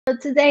So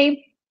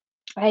today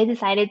I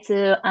decided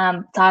to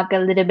talk a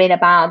little bit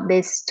about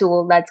this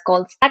tool that's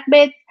called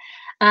stackbit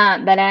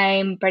that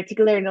I'm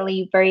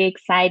particularly very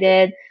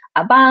excited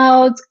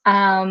about.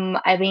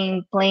 I've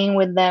been playing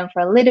with them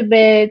for a little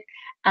bit,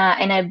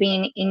 and I've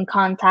been in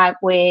contact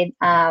with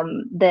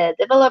the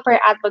developer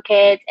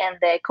advocate and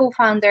the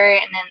co-founder,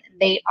 and then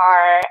they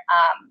are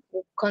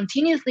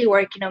continuously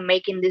working on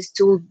making this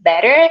tool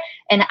better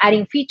and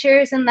adding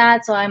features and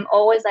that. So I'm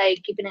always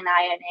like keeping an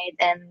eye on it,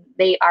 and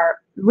they are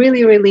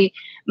really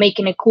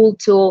making a cool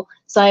tool.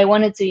 So I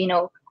wanted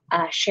to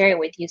share it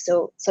with you,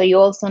 so you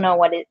also know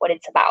what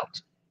it's about.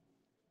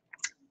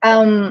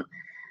 Um,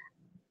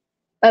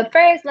 but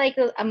first,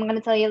 I'm going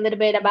to tell you a little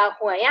bit about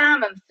who I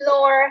am. I'm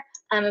Flor.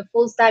 I'm a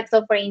full stack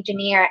software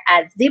engineer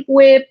at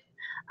Zipwhip.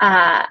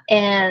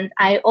 And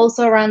I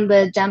also run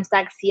the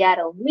Jamstack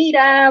Seattle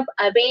Meetup.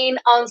 I've been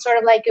on sort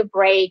of like a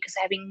break because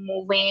I've been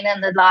moving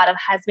and a lot of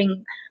has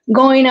been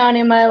going on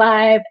in my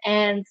life.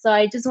 And so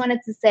I just wanted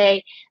to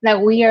say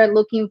that we are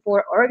looking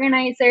for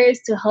organizers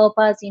to help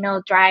us,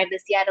 drive the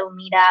Seattle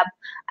Meetup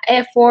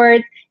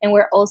effort. And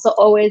we're also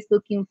always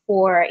looking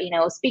for,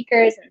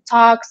 speakers and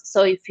talks.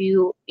 So if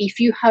you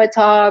have a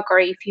talk, or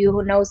if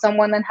you know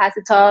someone that has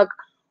a talk,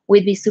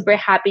 we'd be super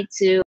happy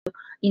to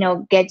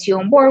get you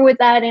on board with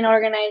that and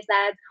organize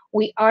that.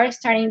 We are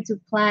starting to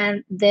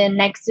plan the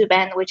next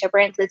event, which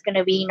apparently is going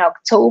to be in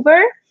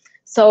October.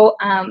 So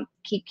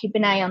keep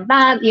an eye on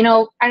that. I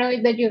know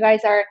that you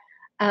guys are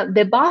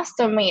the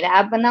Boston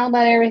meetup, but now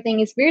that everything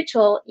is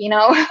virtual,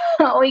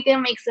 we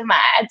can mix and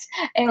match,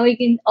 and we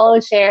can all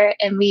share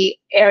and be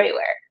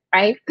everywhere,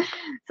 right?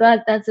 So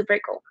that's super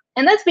cool.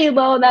 And that's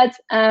Bilbo. That's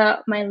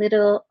my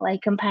little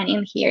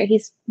companion here.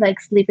 He's like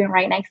sleeping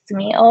right next to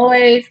me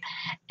always,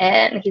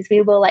 and he's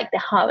Bilbo like the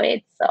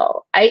Hobbit.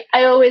 So I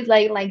always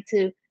like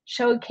to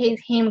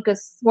showcase him,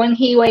 because when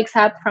he wakes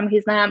up from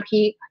his nap,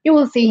 you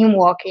will see him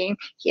walking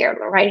here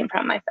right in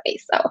front of my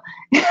face.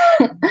 So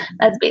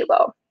that's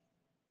Bilbo.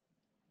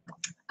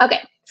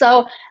 Okay,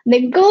 so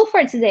the goal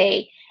for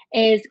today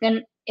is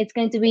it's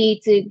going to be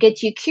to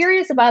get you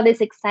curious about this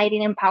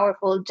exciting and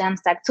powerful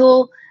Jamstack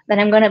tool that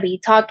I'm going to be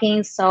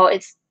talking. So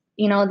it's,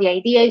 the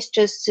idea is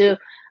just to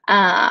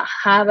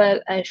have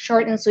a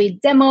short and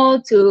sweet demo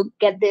to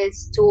get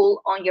this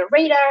tool on your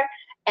radar,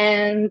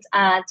 and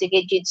to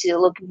get you to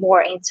look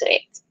more into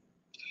it.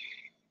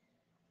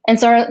 And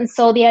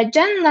so the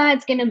agenda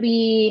is going to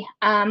be,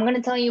 I'm going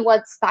to tell you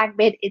what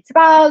stackbit it's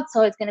about.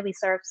 So it's going to be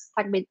sort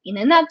of stackbit in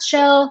a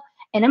nutshell.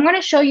 And I'm going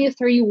to show you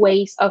 3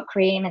 ways of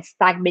creating a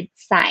stackbit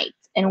site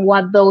and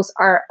what those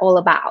are all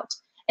about.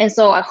 And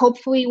so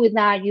hopefully with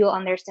that, you'll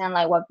understand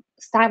what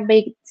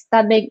stackbit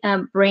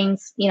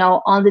brings,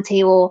 on the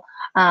table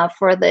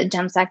for the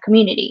Jamstack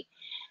community.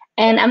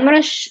 And I'm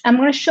going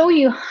to show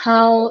you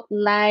how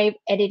live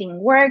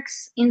editing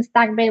works in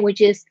stackbit, which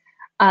is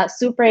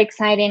super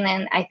exciting,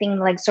 and I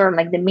think sort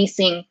of the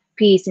missing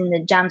piece in the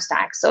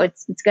Jamstack. So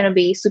it's gonna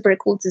be super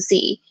cool to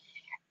see.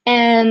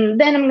 And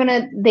then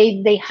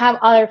they have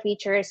other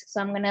features,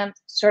 so I'm gonna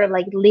sort of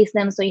list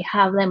them so you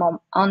have them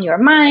on your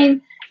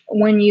mind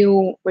when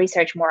you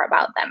research more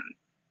about them.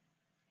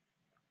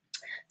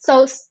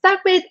 So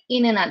stackbit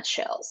in a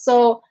nutshell.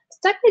 So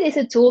stackbit is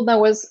a tool that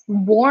was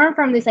born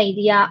from this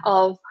idea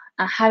of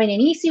having an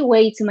easy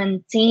way to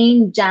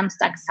maintain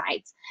Jamstack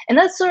sites, and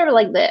that's sort of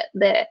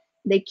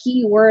the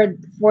key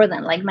word for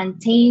them,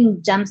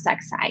 maintain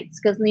Jamstack sites,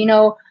 because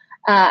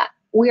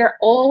we are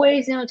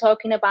always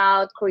talking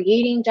about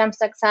creating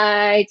Jamstack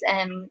sites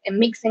and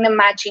mixing and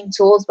matching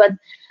tools, but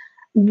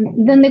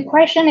then the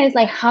question is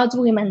how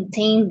do we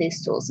maintain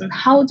these tools, and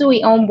how do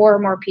we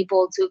onboard more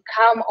people to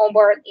come on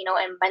board,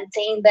 and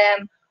maintain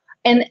them,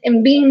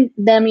 and being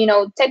them,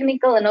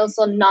 technical and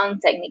also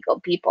non-technical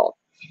people.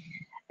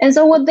 And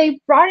so what they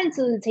brought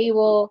into the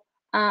table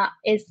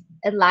is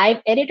a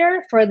live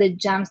editor for the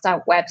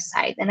Jamstack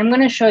website, and I'm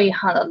going to show you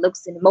how that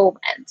looks in a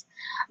moment.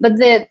 But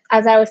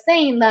as I was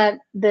saying, that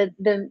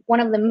one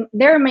of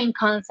their main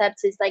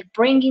concepts is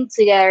bringing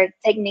together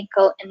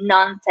technical and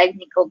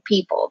non-technical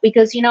people,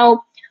 because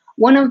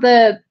one of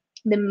the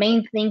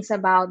main things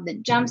about the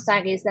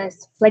Jamstack is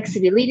this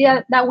flexibility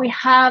that we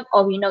have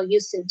of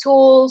using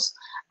tools,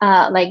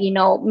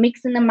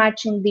 mixing and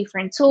matching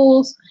different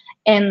tools,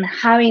 and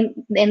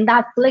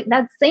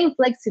that same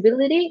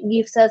flexibility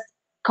gives us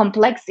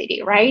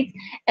complexity, right?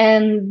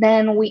 And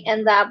then we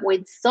end up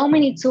with so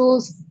many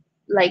tools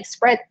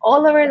spread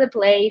all over the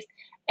place,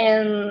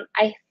 and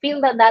I feel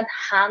that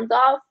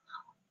handoff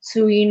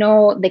to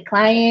the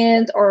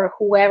client or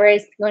whoever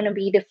is going to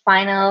be the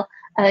final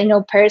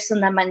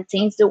person that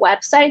maintains the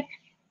website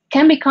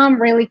can become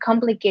really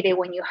complicated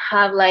when you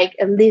have a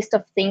list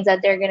of things that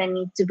they're going to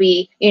need to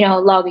be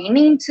logging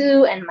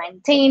into and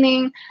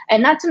maintaining.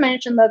 And not to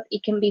mention that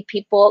it can be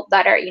people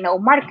that are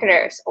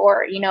marketers,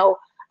 or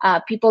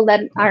people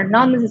that are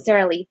not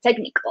necessarily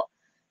technical.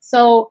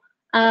 So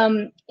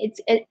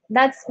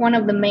that's one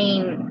of the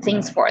main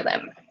things for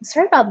them.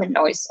 Sorry about the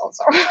noise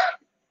also.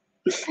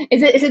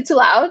 Is it too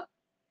loud?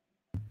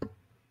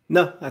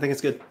 No, I think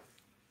it's good.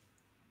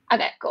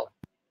 Okay, cool.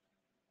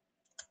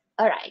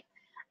 All right.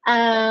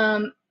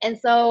 And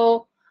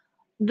so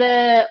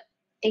the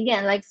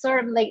again, like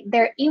sort of like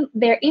their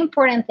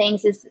important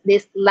things is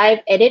this live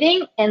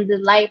editing and the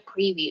live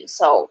preview.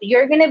 So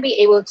you're gonna be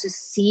able to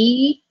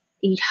see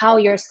how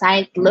your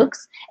site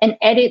looks and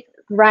edit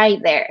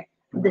right there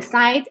the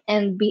site,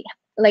 and be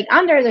like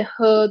under the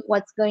hood.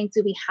 What's going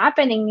to be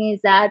happening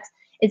is that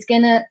it's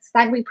gonna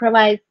Stackbit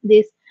provide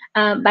this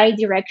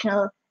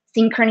bi-directional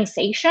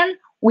synchronization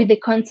with the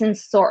content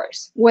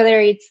source, whether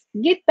it's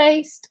Git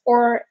based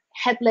or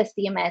headless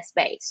CMS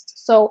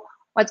based. So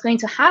what's going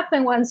to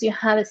happen once you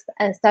have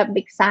a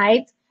Stackbit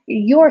site,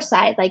 your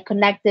site like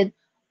connected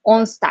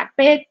on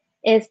Stackbit,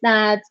 is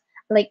that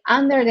like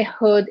under the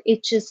hood,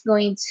 it's just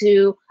going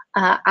to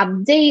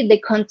update the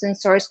content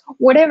source,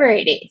 whatever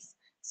it is.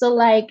 So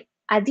like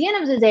at the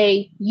end of the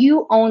day,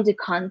 you own the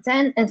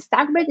content, and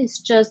Stackbit is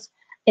just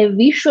a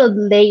visual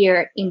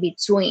layer in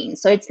between.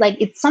 So it's like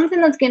it's something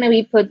that's going to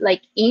be put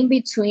like in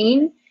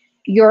between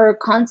your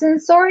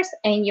content source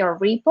and your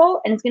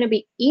repo, and it's going to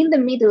be in the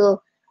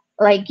middle,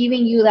 like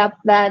giving you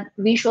that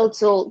visual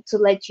tool to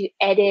let you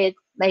edit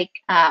like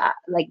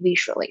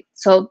visually.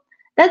 So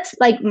that's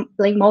like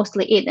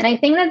mostly it. And I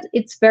think that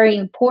it's very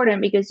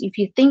important, because if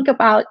you think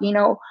about,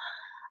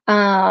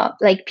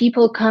 like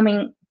people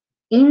coming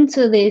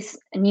into this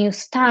new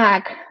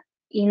stack,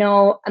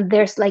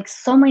 there's like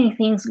so many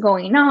things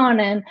going on.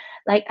 And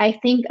like I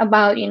think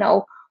about,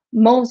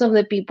 most of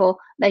the people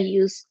that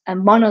use a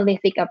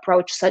monolithic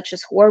approach such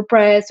as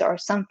WordPress or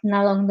something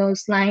along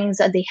those lines,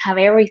 that they have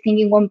everything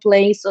in one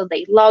place, so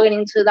they log it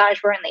into the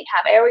dashboard and they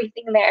have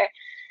everything there.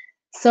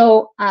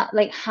 So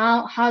like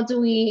how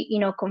do we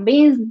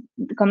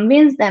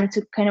convince them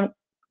to kind of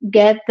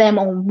get them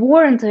on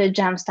board into the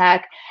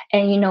Jamstack,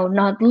 and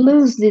not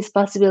lose this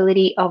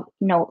possibility of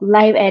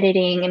live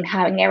editing and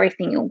having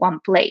everything in one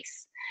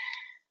place.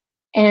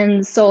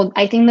 And so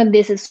I think that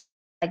this is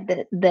like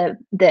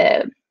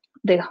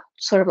the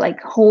sort of like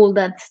hole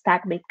that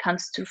Stackbit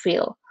comes to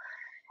fill.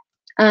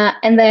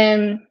 And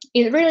then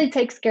it really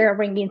takes care of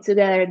bringing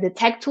together the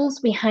tech tools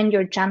behind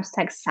your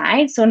Jamstack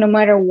site. So no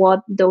matter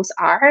what those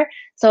are,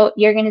 so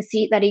you're going to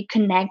see that it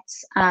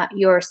connects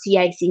your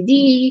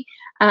CI/CD,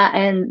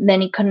 and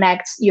then it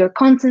connects your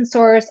content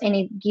source, and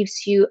it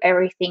gives you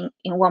everything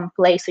in one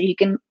place. So you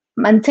can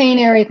maintain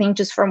everything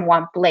just from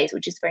one place,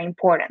 which is very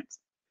important.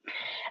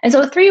 And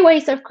so 3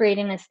 ways of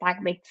creating a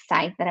Stackbit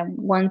site that I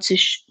want to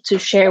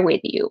share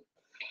with you.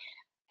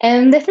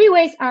 And the 3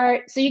 ways are,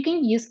 so you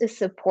can use a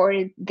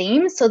supported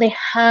theme. So they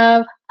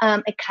have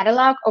a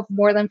catalog of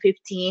more than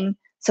 15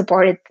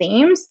 supported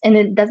themes. And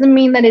it doesn't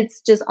mean that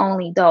it's just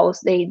only those.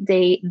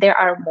 There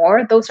are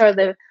more. Those are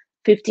the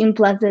 15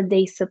 plus that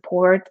they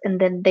support,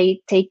 and then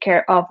they take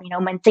care of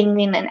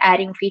maintaining and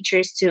adding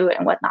features to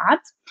and whatnot.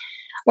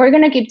 We're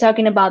going to keep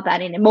talking about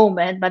that in a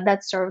moment, but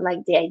that's sort of like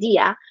the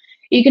idea.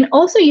 You can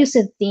also use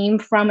a theme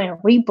from a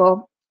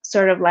repo,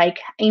 sort of like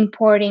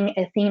importing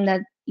a theme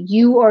that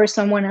you or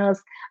someone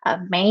else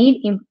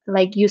made, in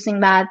like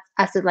using that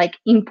as a like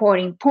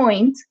importing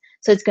point.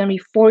 So it's going to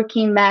be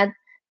forking that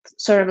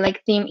sort of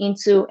like theme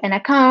into an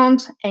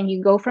account, and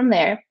you go from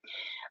there.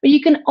 But you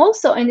can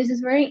also, and this is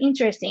very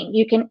interesting,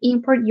 you can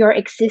import your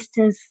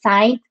existing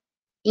site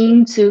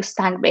into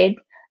Stackbit,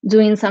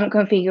 doing some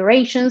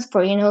configurations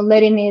for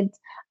letting it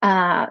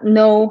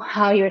know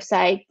how your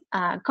site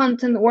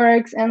content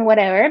works and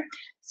whatever.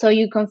 So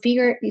you can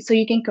configure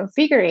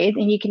it,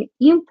 and you can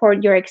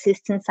import your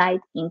existing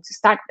site into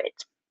Stackbit.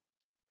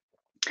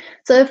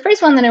 So the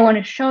first one that I want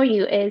to show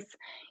you is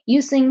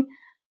using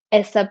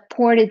a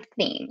supported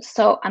theme.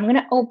 So I'm going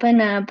to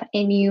open up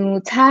a new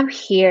tab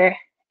here.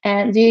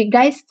 And do you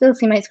guys still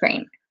see my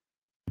screen?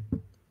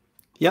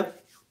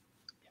 Yep.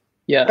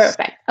 Yes.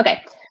 Perfect.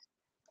 Okay.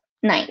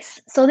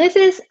 Nice. So this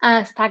is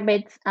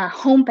Stackbit's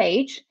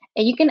homepage,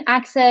 and you can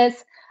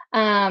access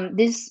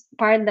this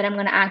part that I'm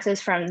going to access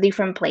from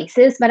different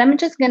places, but I'm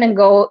just going to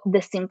go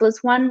the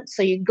simplest one.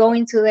 So you go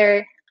into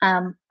their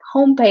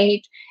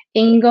homepage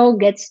and you go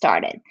get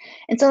started.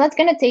 And so that's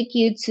going to take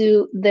you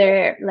to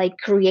their like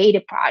create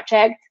a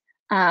project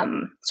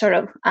sort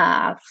of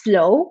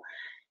flow.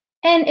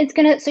 And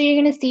so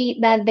you're gonna see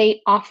that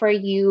they offer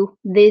you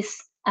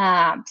this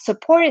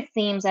supported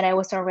themes that I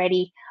was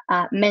already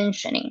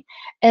mentioning.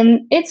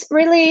 And it's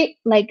really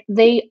like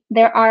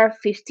there are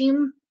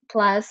 15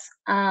 plus,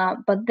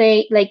 but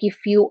they like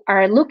if you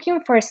are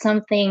looking for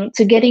something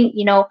to getting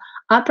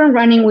up and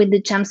running with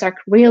the Jamstack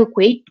real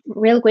quick,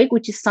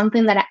 which is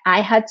something that I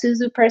had to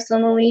do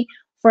personally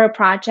for a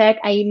project.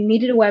 I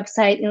needed a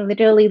website in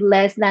literally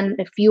less than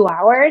a few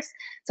hours.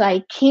 So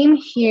I came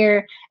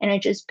here and I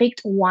just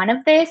picked one of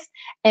this.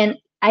 And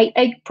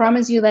I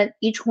promise you that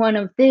each one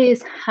of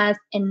these has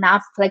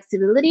enough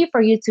flexibility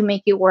for you to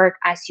make it work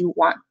as you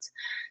want.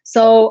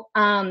 So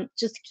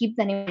just keep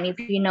that in mind.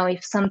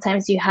 If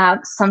sometimes you have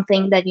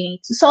something that you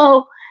need to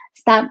solve,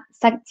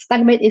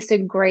 Stackbit is a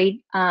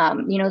great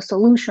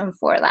solution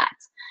for that.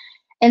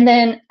 And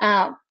then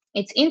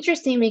it's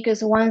interesting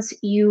because once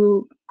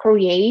you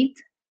create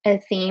a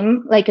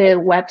theme, like a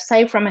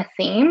website from a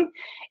theme,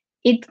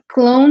 it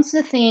clones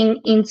the thing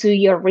into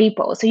your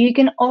repo, so you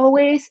can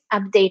always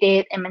update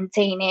it and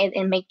maintain it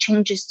and make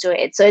changes to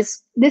it. So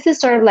this is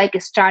sort of like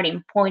a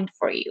starting point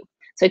for you,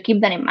 so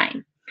keep that in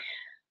mind.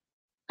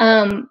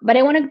 But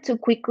I wanted to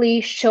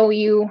quickly show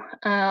you,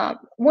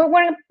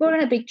 we're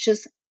going to pick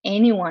just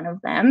any one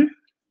of them.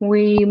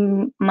 We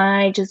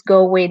might just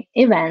go with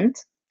event,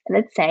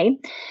 let's say.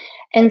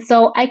 And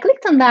so I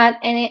clicked on that,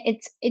 and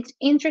it's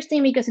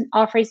interesting because it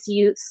offers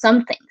you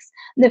some things.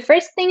 The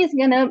first thing is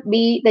gonna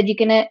be that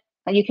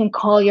you can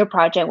call your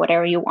project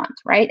whatever you want,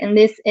 right? And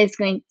this is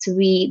going to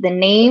be the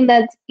name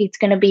that it's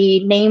gonna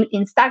be named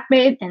in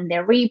Stackbit and the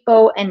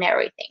repo and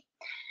everything.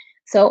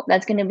 So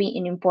that's going to be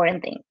an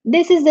important thing.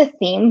 This is the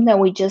theme that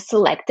we just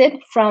selected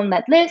from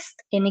that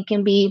list, and it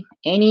can be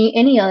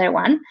any other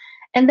one.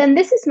 And then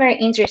this is very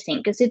interesting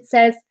because it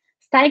says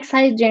static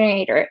site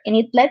generator, and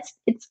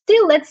it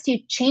still lets you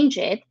change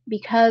it,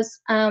 because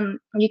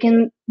you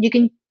can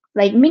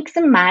like mix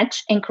and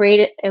match and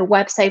create a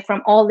website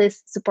from all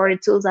these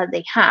supported tools that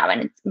they have.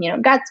 And it's,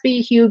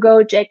 Gatsby,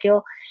 Hugo,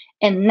 Jekyll,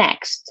 and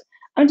Next.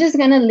 I'm just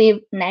going to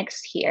leave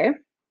Next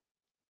here.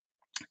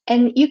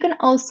 And you can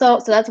also,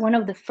 so that's one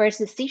of the first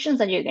decisions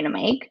that you're going to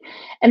make.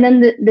 And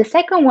then the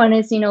second one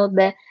is,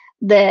 the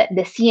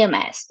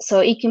CMS. So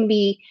it can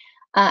be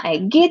a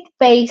Git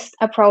based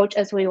approach,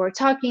 as we were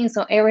talking.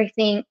 So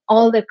everything,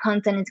 all the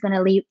content is going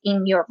to live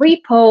in your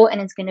repo,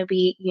 and it's going to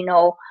be,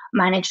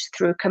 managed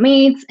through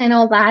commits and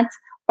all that.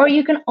 Or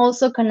you can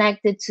also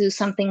connect it to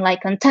something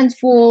like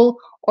Contentful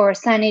or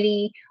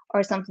Sanity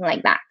or something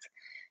like that.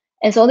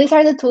 And so these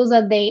are the tools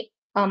that they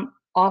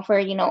offer,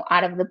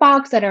 out of the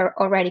box, that are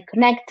already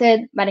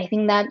connected. But I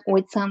think that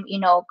with some,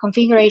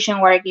 configuration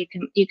work, you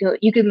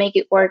could make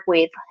it work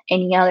with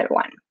any other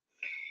one.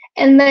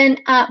 And then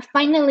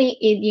finally,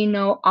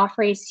 it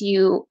offers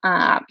you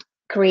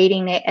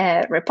creating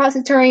a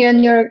repository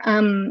on your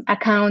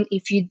account.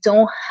 If you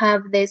don't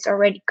have this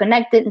already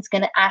connected, it's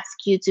going to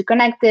ask you to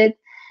connect it.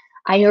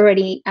 I've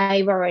already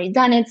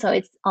done it, so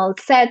it's all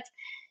set.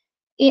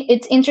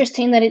 It's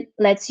interesting that it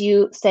lets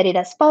you set it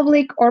as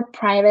public or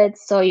private,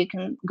 so you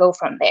can go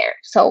from there.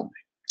 So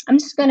I'm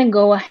just going to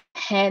go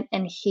ahead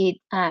and hit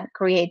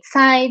create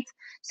site,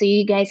 so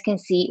you guys can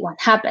see what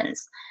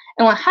happens.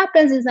 And what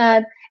happens is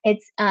that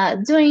it's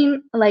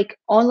doing like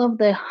all of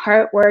the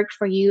hard work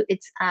for you.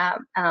 It's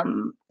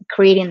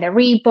creating the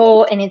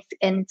repo, and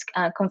it's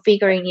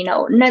configuring,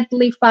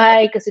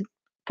 Netlify, because it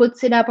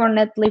puts it up on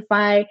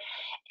Netlify.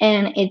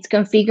 And it's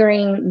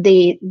configuring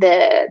the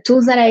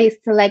tools that I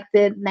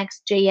selected,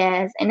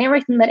 Next.js, and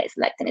everything that I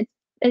selected.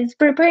 It's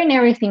preparing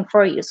everything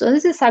for you. So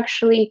this is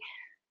actually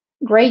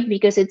great,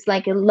 because it's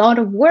like a lot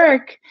of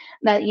work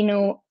that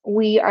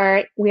we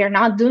are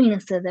not doing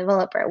as a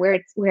developer.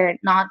 We're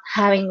not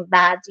having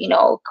that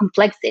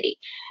complexity.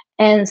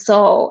 And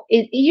so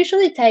it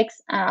usually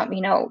takes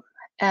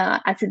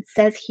as it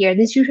says here,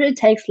 this usually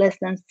takes less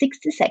than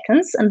 60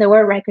 seconds, and the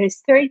word record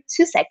is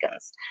 32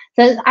 seconds.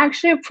 So it's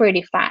actually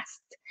pretty fast.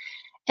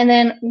 And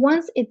then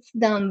once it's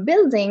done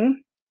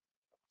building,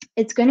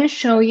 it's going to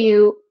show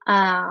you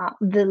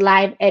the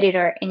live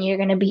editor, and you're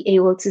going to be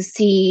able to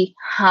see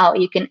how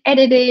you can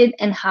edit it,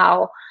 and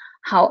how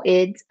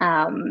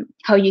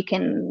you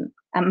can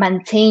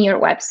maintain your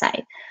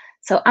website.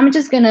 So I'm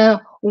just going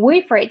to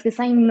wait for it, because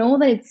I know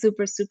that it's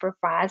super, super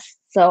fast.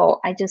 So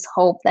I just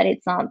hope that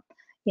it's not,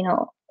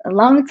 a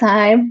long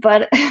time,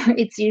 but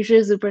it's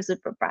usually super,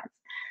 super fast.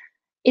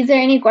 Is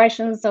there any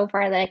questions so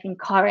far that I can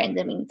cover in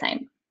the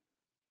meantime?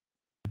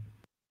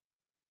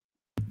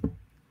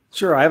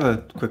 Sure, I have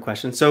a quick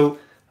question. So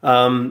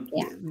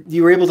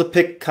you were able to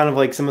pick kind of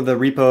like some of the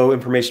repo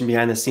information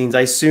behind the scenes.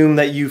 I assume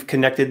that you've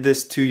connected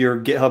this to your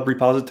GitHub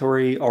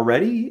repository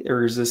already,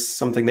 or is this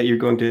something that you're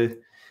going to,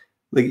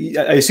 like,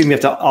 I assume you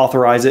have to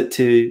authorize it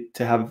to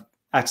have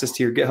access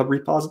to your GitHub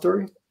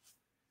repository?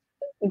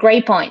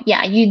 Great point.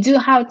 Yeah, you do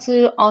have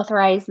to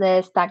authorize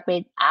the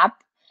Stackbit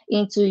app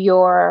into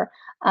your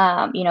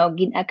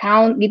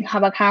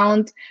GitHub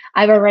account.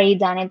 I've already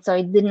done it, so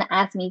it didn't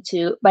ask me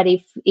to. But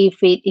if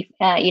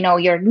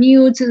you're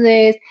new to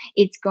this,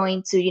 it's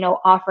going to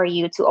offer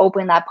you to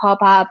open that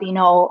pop-up,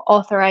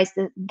 authorize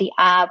the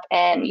app,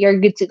 and you're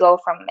good to go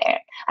from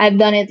there. I've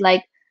done it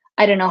like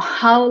I don't know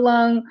how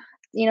long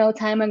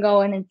time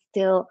ago, and it's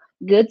still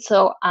good.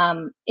 So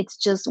it's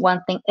just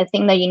a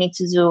thing that you need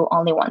to do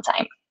only one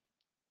time,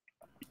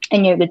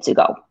 and you're good to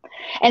go.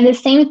 And the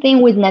same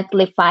thing with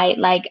Netlify.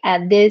 Like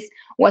this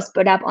was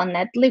put up on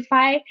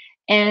Netlify,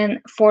 and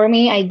for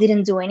me, I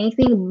didn't do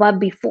anything. But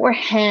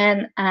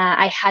beforehand,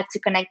 I had to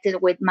connect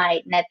it with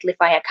my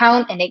Netlify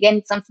account. And again,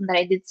 it's something that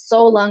I did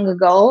so long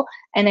ago,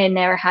 and I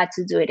never had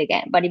to do it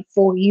again. But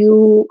for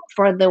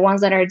the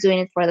ones that are doing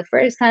it for the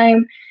first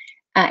time,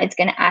 it's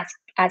gonna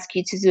ask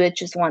you to do it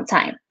just one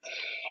time.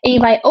 And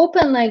if I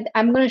open, like,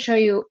 I'm going to show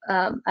you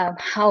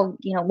how,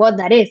 what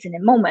that is in a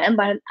moment,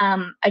 but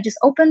I just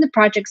opened the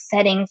project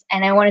settings,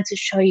 and I wanted to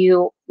show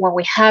you what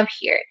we have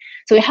here.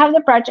 So we have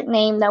the project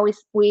name that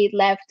we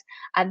left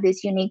at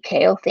this unique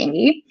kale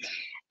thingy.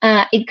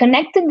 It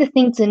connected the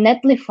thing to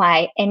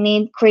Netlify, and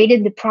it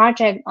created the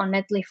project on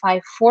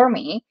Netlify for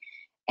me.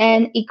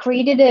 and it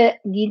created a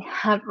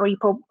GitHub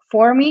repo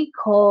for me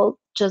called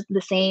just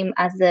the same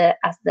as the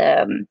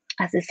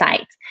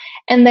site.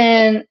 And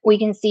then we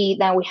can see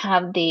that we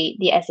have the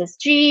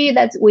SSG,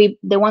 that's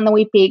the one that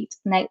we picked,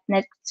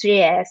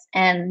 Next.js,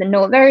 and the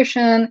node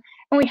version,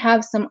 and we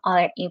have some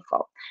other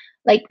info.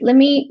 Like, let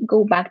me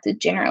go back to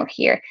general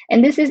here.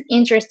 And this is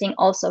interesting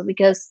also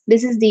because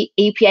this is the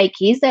API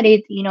keys that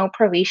it,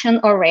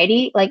 provisioned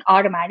already, like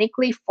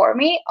automatically for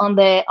me on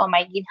my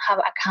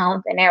GitHub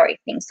account and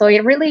everything. So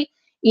it really,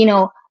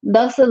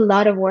 does a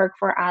lot of work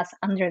for us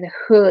under the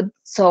hood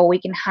so we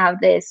can have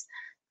this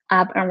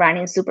up and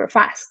running super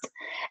fast.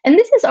 And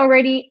this is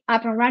already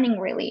up and running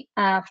really.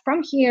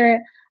 From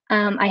here,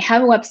 I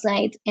have a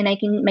website and I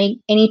can make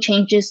any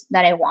changes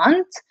that I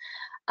want.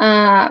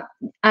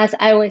 As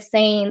I was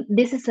saying,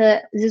 this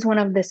is one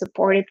of the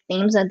supported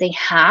themes that they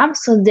have.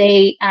 So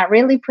they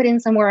really put in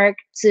some work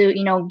to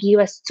give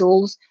us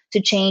tools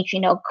to change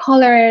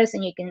colors,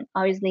 and you can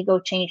obviously go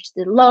change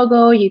the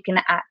logo. You can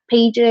add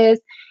pages.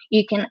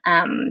 You can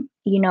add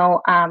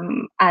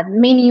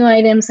menu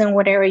items and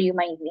whatever you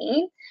might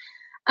need.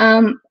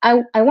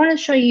 I want to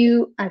show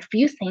you a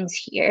few things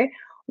here.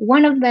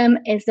 One of them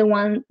is the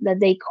one that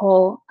they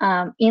call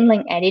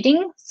inline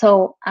editing.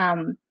 So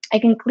I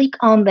can click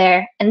on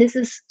there, and this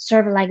is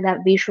sort of like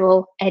that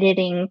visual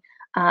editing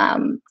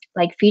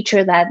like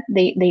feature that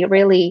they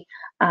really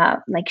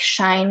like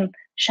shine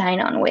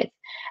on with.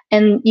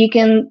 And you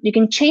can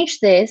change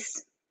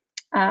this,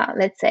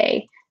 let's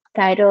say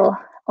title,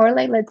 or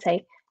like let's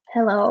say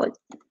hello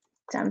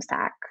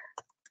Jamstack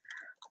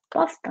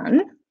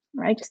Boston,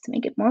 right? Just to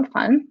make it more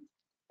fun.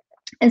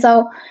 And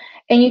so,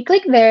 and you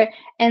click there,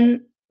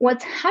 and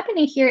what's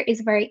happening here is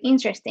very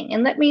interesting.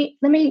 And let me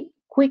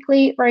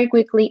very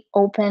quickly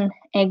open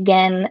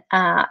again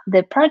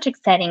the project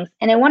settings,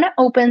 and I want to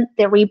open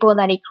the repo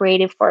that it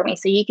created for me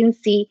so you can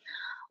see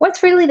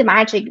what's really the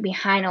magic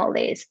behind all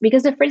this.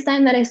 Because the first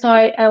time that I saw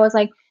it, I was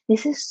like,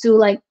 this is too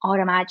like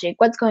auto magic.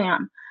 What's going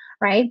on,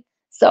 right?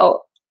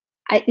 So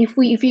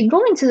if you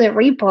go into the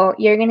repo,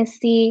 you're gonna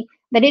see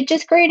that it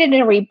just created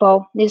a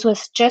repo. This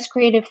was just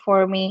created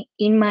for me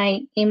in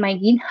my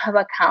GitHub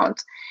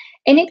account,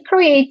 and it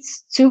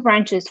creates two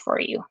branches for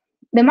you.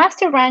 The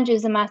master branch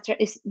is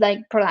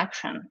like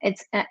production.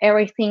 It's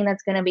everything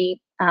that's gonna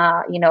be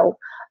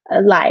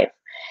live,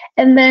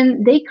 and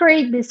then they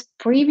create this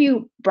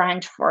preview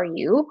branch for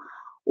you,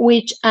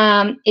 which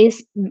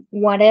is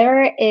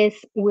whatever is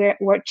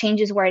what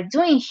changes we're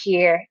doing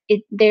here.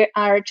 There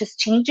are just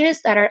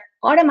changes that are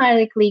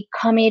automatically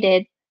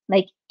committed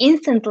like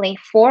instantly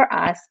for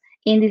us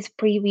in this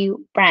preview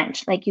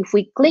branch. Like if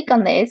we click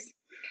on this,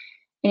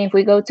 and if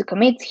we go to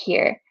commits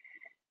here,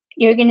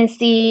 you're gonna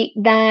see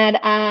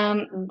that I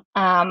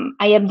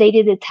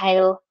updated the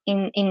title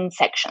in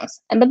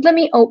sections. But let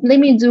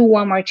me do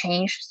one more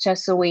change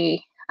just so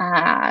we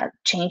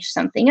change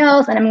something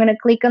else. And I'm gonna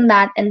click on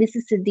that. And this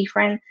is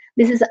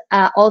this is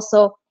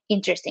also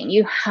interesting.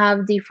 You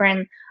have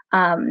different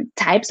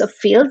types of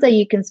fields that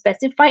you can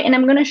specify, and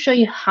I'm gonna show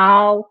you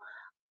how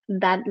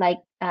that like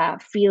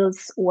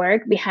fields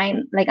work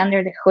behind, like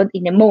under the hood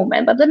in a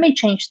moment. But let me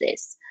change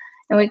this,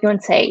 and we're going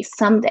to say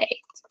someday,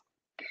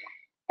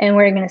 and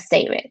we're going to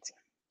save it.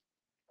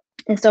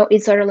 And so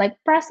it sort of like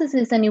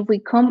processes. And if we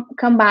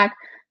come back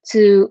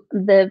to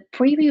the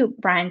preview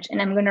branch,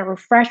 and I'm going to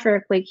refresh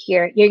real quick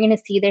here, you're going to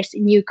see there's a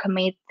new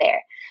commit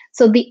there.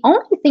 So the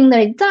only thing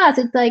that it does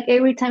is like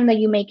every time that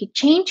you make a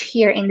change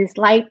here in this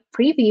live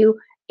preview,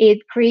 it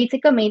creates a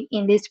commit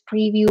in this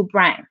preview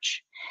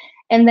branch.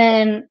 And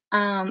then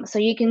so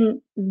you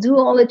can do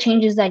all the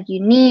changes that you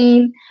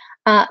need.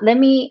 Let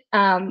me,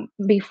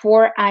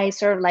 before I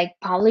sort of like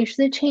publish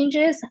the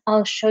changes,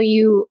 I'll show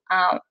you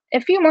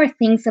a few more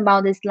things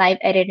about this live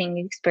editing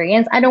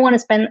experience. I don't want to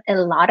spend a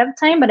lot of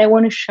time, but I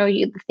want to show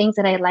you the things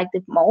that I like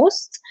the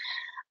most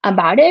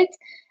about it.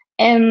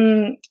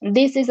 And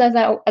this is,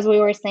 as we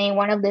were saying,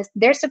 one of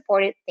their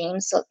supported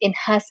themes. So it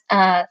has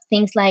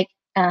things like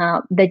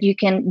that you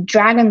can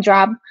drag and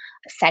drop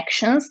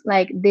sections,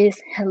 like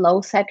this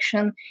hello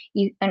section.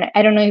 And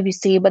I don't know if you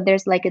see, but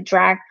there's like a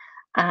drag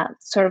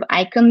sort of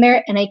icon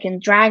there, and I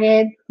can drag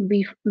it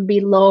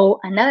below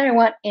another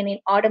one, and it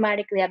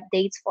automatically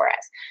updates for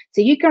us. So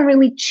you can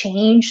really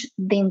change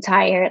the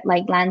entire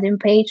like landing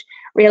page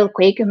real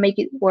quick and make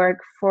it work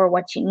for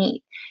what you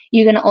need.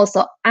 You can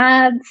also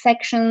add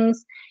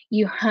sections.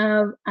 You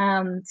have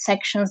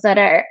sections that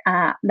are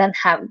that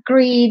have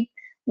grids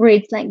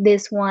like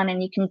this one,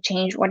 and you can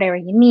change whatever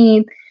you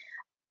need.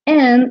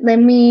 And let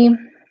me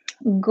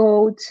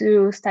go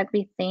to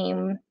stackbit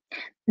theme.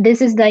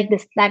 This is like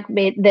the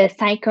stackbit, the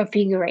site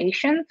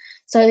configuration.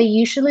 So they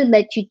usually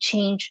let you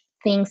change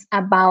things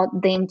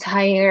about the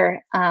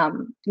entire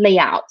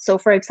layout. So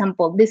for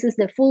example, this is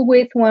the full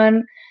width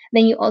one.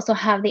 Then you also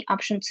have the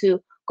option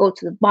to go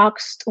to the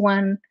boxed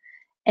one,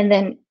 and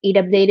then it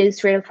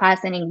updates real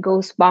fast and it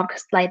goes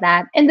boxed like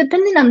that. And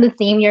depending on the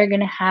theme, you're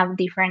gonna have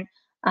different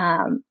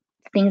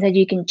things that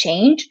you can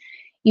change.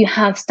 You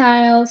have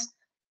styles,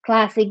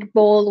 classic,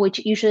 bold, which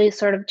usually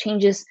sort of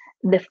changes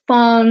the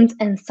font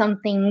and some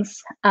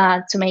things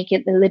to make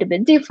it a little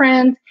bit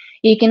different.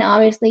 You can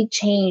obviously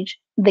change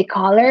the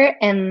color,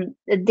 and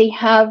they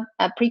have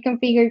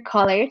pre-configured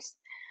colors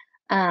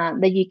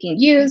that you can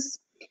use.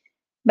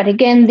 But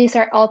again, these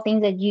are all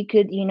things that you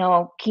could,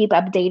 keep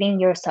updating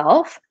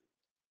yourself.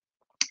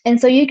 And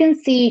so you can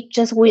see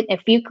just with a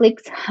few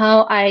clicks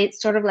how I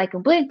sort of like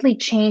completely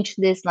changed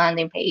this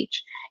landing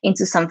page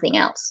into something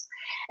else.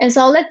 And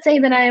so let's say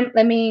that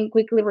let me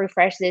quickly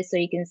refresh this so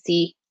you can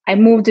see I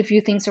moved a few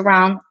things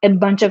around, a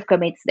bunch of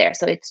commits there.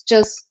 So it's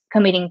just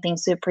committing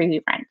things to a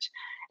preview branch.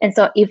 And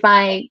so if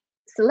I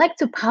select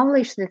to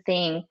publish the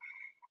thing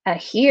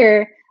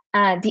here,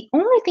 the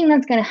only thing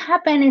that's going to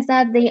happen is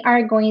that they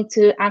are going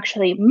to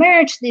actually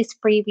merge this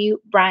preview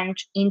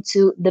branch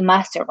into the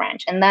master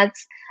branch. And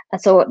that's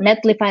so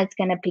Netlify is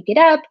going to pick it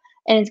up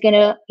and it's going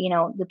to,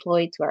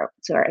 deploy to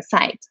our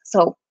site.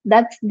 So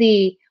that's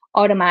the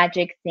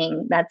automatic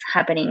thing that's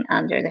happening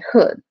under the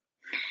hood.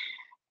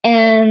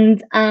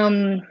 And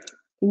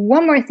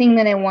one more thing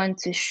that I want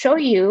to show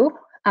you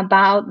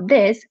about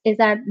this is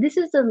that this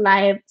is a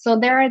live. So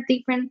there are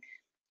different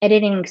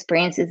editing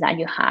experiences that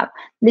you have.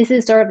 This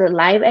is sort of the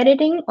live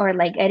editing, or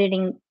like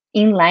editing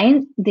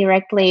inline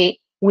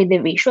directly with the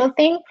visual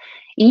thing.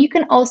 And you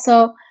can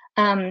also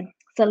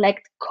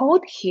select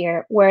code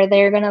here where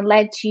they're going to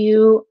let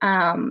you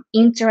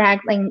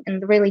interact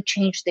and really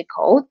change the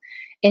code.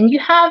 And you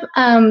have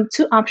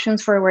two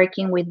options for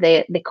working with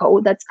the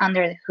code that's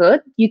under the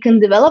hood. You can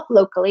develop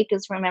locally,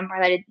 because remember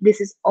that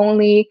this is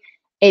only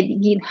a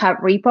GitHub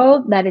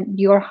repo that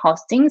you're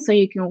hosting. So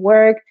you can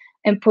work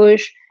and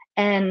push,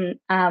 and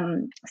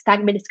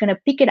Stackbit is going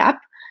to pick it up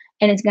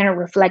and it's going to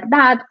reflect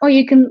that. Or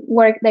you can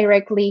work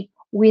directly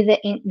with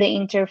the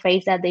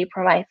interface that they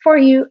provide for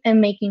you and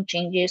making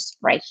changes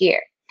right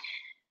here.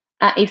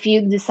 If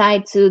you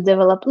decide to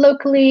develop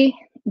locally,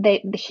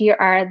 here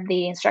are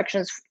the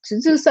instructions to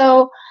do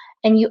so.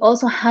 And you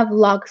also have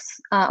logs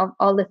of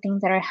all the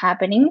things that are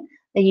happening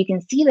that you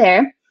can see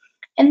there.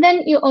 And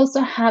then you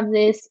also have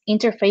this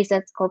interface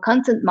that's called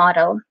content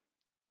model.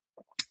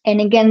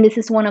 And again, this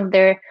is one of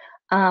their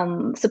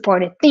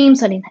supported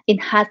themes, and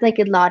it has like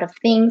a lot of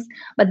things,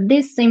 but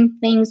these same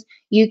things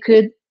you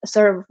could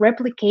sort of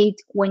replicate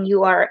when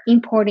you are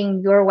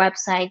importing your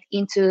website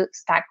into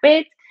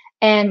Stackbit,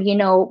 and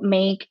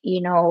make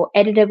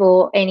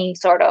editable any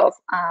sort of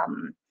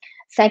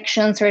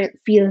sections or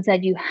fields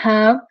that you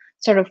have,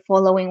 sort of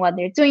following what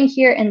they're doing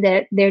here and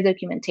their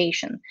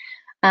documentation.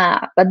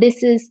 But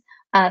this is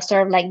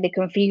sort of like the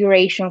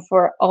configuration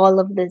for all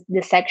of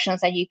the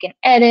sections that you can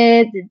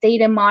edit, the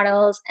data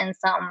models, and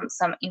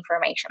some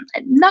information.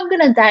 I'm not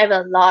going to dive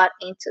a lot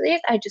into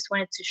this. I just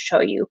wanted to show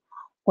you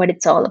what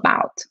it's all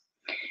about.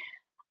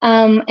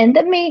 And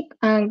let me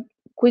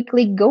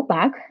quickly go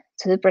back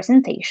to the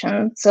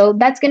presentation. So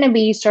that's going to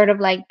be sort of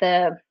like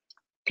the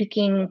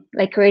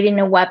creating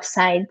a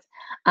website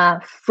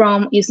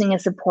from using a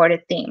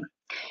supported theme.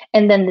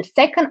 And then the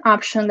second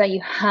option that you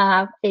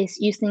have is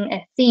using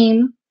a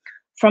theme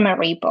from a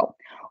repo,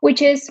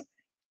 which is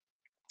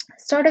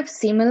sort of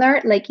similar.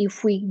 Like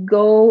if we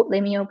go,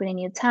 let me open a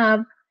new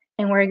tab,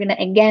 and we're going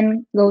to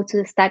again go to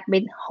the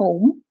Stackbit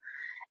home,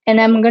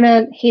 and I'm going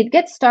to hit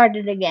get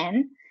started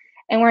again,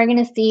 and we're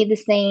going to see the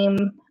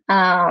same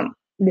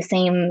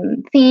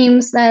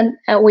themes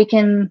that we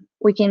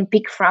can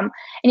pick from.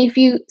 And if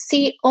you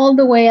see all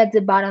the way at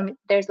the bottom,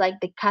 there's like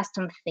the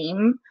custom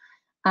theme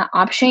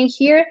option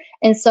here.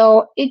 And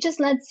so it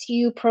just lets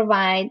you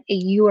provide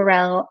a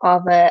URL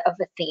of a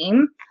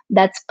theme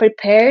that's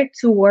prepared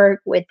to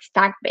work with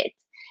Stackbit.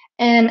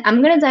 And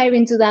I'm going to dive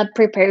into that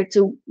prepared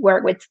to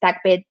work with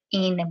Stackbit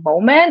in a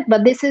moment,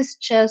 but this is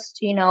just,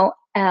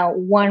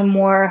 one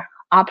more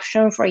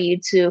option for you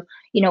to,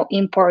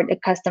 import a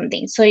custom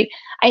theme. So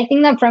I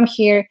think that from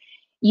here,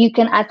 you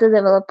can, as a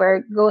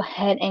developer, go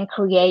ahead and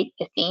create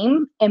a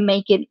theme and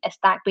make it a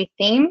Stackbit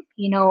theme,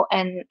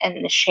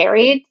 and share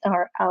it,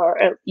 or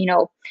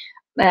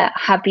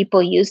have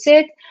people use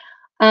it.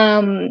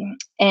 And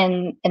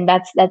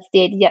that's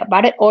the idea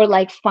about it. Or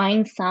like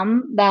find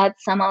some that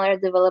some other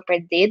developer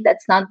did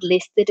that's not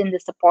listed in the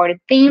supported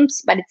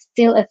themes, but it's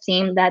still a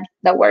theme that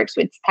works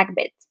with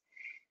Stackbit.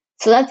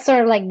 So that's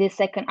sort of like the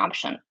second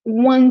option.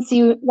 Once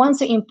you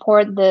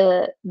import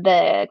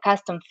the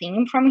custom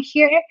theme from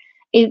here,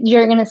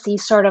 you're gonna see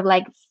sort of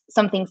like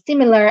something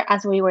similar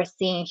as we were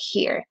seeing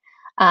here.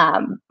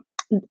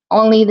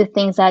 Only the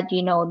things that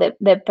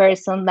the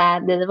person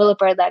the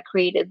developer that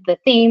created the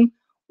theme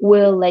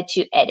will let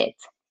you edit,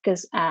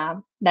 because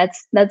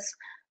that's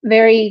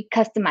very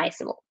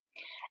customizable.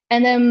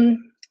 And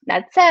then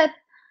that said,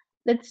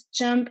 let's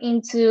jump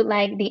into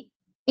like the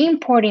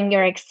importing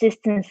your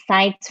existing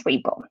sites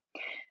repo.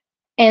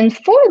 And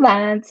for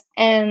that,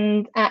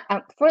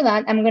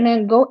 I'm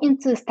gonna go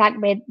into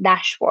Stackbit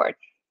dashboard.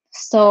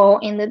 So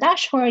in the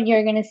dashboard,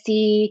 you're gonna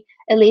see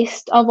a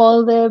list of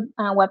all the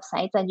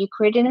websites that you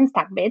created in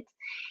Stackbit,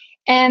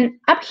 and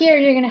up here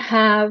you're gonna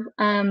have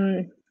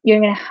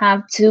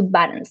two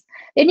buttons.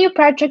 The new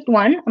project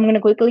one, I'm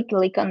gonna quickly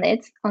click on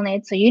it,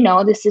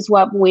 so this is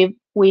what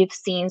we've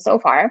seen so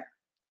far.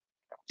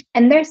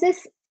 And there's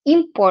this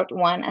import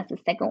one as the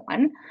second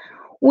one,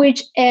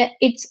 which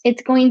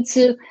it's going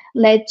to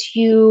let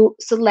you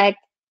select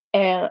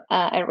a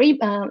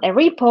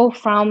repo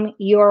from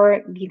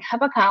your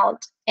GitHub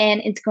account,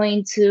 and it's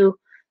going to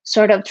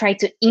sort of try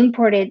to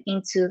import it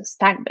into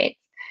Stackbit.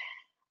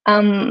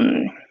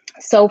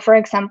 So for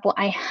example,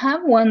 I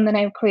have one that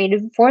I've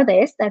created for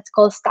this that's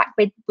called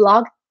Stackbit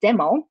blog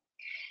demo.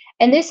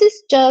 And this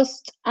is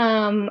just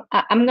I'm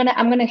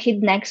gonna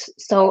hit next,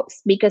 so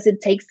because it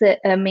takes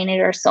a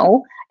minute or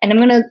so, and I'm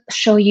gonna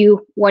show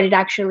you what it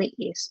actually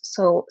is,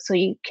 so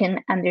you can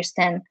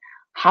understand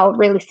how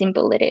really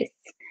simple it is.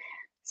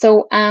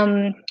 So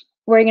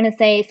we're gonna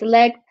say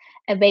select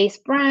a base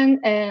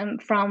branch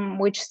from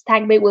which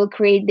Stackbit will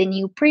create the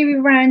new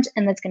preview branch,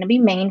 and that's gonna be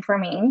main for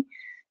me.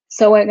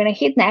 So we're gonna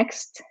hit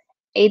next.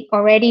 It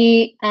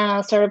already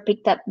sort of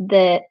picked up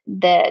the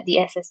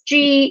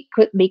SSG.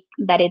 Could be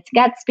that it's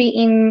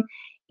Gatsby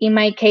in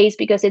my case,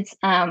 because it's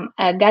a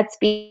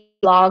Gatsby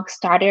blog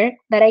starter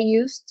that I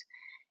used,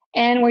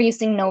 and we're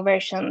using no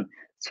version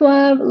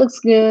 12. Looks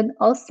good,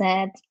 all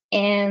set,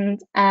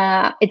 and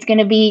it's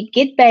gonna be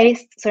Git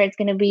based, so it's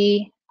gonna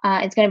be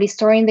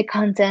storing the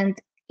content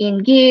in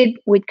Git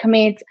with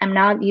commits. I'm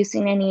not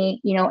using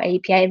any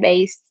API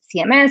based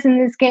CMS in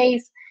this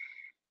case.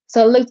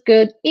 So it looks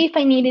good. If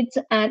I needed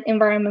to add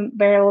environment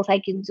variables, I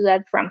can do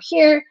that from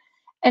here.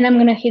 And I'm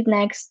gonna hit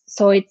next.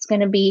 So it's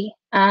gonna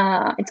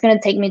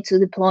take me to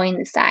deploying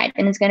the site,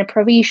 and it's gonna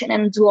provision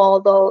and do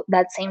all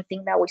that same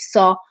thing that we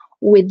saw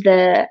with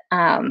the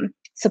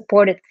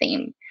supported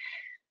theme.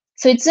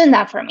 So it's doing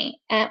that for me.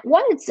 And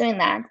while it's doing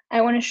that,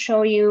 I wanna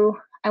show you,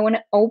 I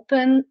wanna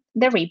open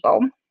the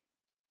repo,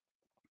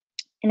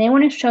 and I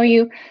want to show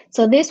you.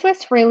 So this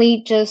was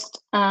really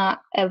just a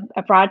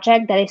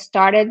project that I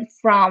started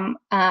from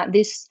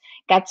this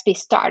Gatsby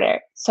starter.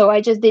 So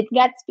I just did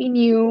Gatsby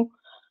new.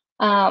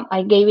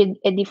 I gave it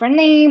a different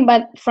name,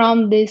 but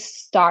from this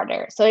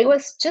starter. So it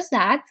was just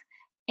that.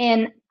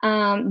 And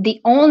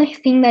the only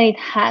thing that it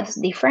has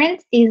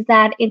different is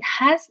that it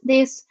has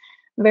this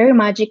very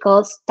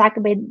magical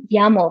stackbit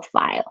YAML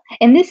file.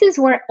 And this is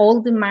where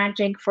all the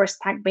magic for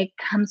stackbit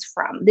comes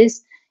from.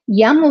 This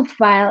YAML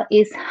file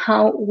is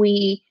how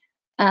we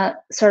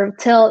sort of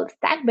tell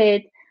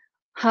stackbit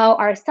how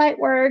our site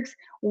works,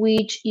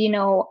 which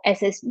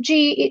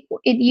SSG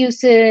it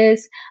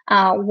uses,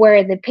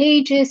 where the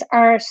pages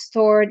are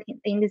stored,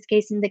 in this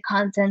case in the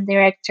content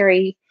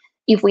directory,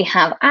 if we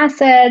have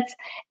assets.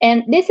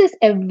 And this is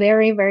a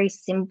very, very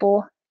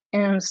simple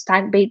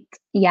stackbit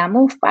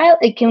YAML file.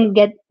 It can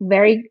get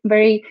very,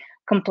 very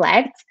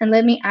complex. And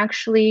let me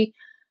actually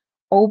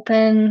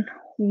open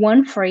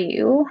one for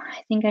you.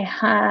 I think I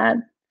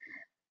had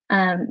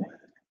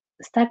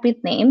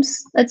Stackbit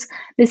names.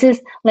 This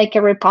is like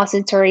a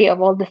repository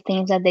of all the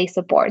things that they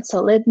support. So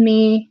let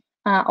me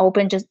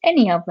open just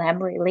any of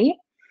them really.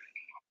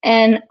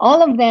 And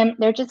all of them,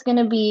 they're just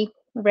gonna be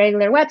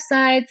regular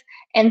websites,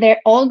 and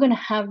they're all gonna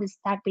have this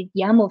Stackbit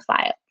YAML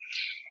file.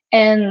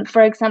 And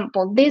for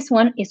example, this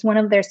one is one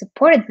of their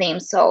supported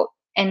themes. So,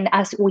 and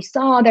as we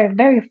saw, they're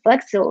very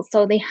flexible.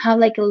 So they have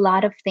like a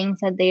lot of things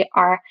that they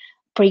are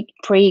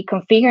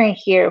pre-configuring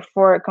here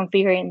for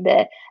configuring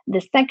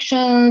the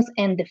sections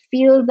and the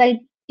fields that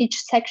each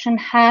section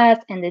has,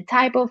 and the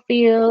type of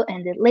field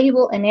and the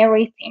label and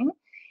everything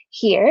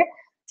here.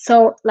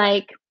 So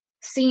like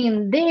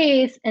seeing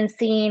this and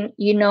seeing,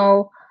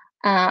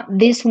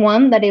 this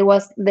one, that it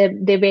was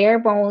the bare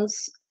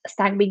bones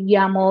Stackbit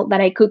YAML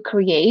that I could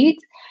create,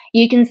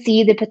 you can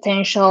see the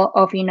potential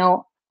of,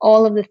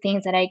 all of the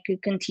things that I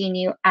could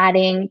continue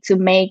adding to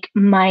make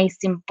my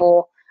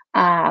simple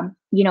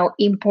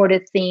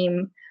imported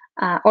theme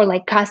or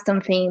like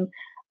custom theme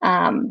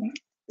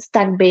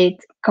Stackbit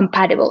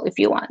compatible if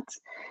you want.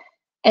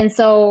 And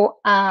so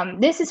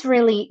this is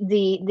really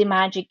the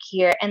magic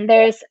here. And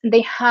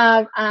they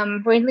have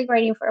really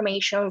great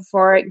information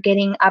for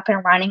getting up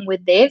and running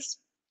with this.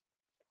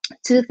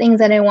 Two things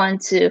that I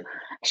want to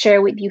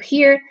share with you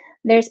here.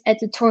 There's a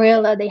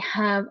tutorial that they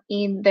have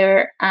in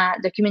their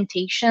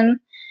documentation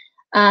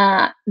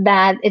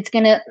that it's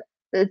gonna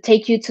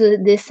take you to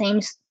the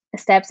same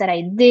steps that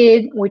I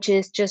did, which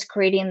is just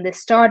creating the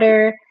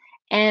starter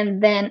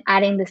and then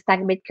adding the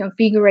Stackbit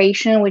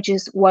configuration, which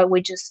is what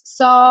we just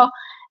saw,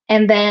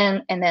 and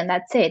then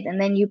that's it. And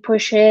then you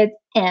push it,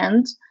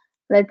 and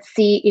let's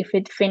see if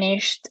it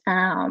finished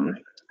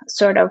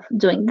sort of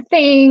doing the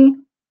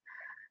thing.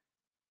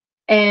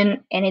 And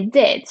it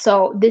did.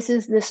 So this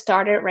is the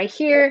starter right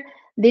here.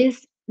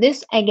 This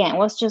again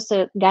was just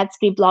a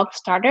Gatsby blog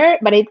starter,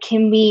 but it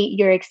can be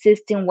your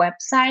existing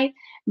website,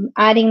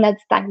 adding that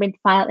Stackbit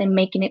file and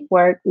making it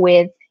work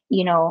with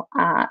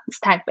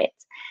Stackbit.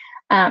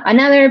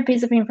 Another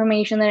piece of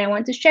information that I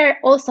want to share,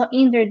 also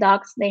in their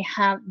docs, they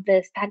have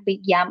the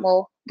Stackbit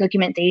YAML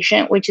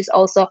documentation, which is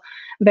also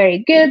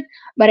very good.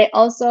 But I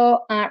also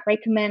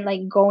recommend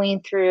like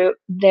going through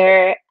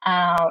their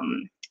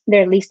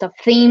list of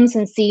themes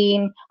and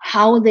seeing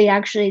how they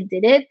actually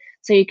did it,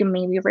 so you can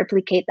maybe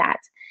replicate that.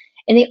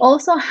 And they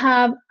also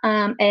have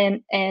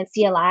a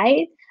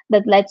CLI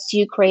that lets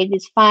you create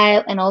this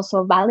file and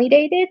also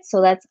validate it.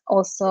 So that's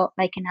also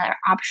like another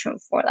option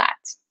for that.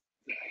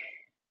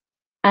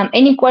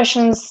 Any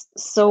questions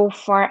so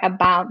far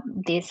about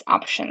this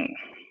option?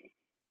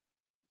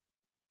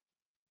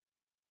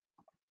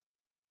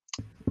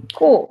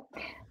 Cool.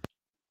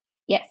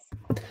 Yes.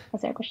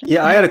 Was there a question?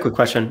 Yeah, I had a quick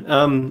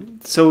question.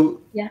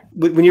 So yeah,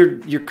 when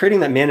you're creating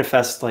that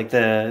manifest, like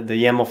the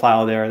YAML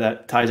file there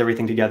that ties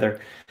everything together,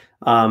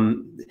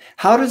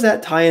 how does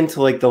that tie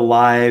into like the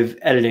live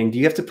editing? Do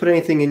you have to put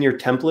anything in your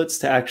templates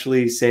to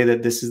actually say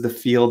that this is the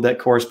field that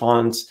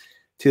corresponds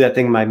to that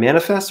thing in my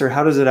manifest, or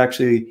how does it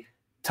actually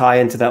tie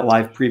into that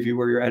live preview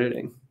where you're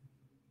editing?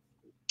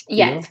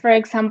 Yes. For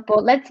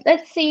example, let's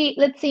see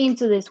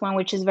into this one,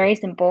 which is very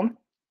simple.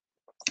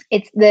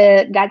 It's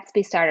the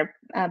Gatsby starter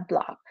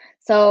blog.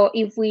 So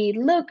if we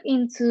look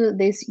into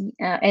this,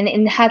 and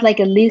it has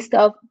like a list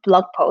of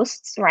blog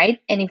posts, right?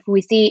 And if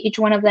we see each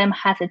one of them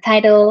has a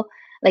title,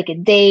 like a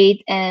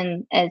date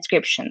and a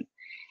description.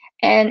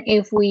 And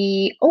if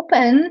we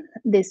open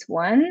this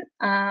one,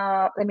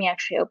 let me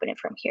actually open it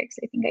from here because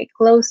I think I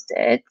closed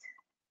it.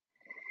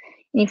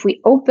 And if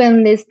we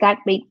open this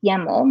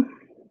stackbit.yml,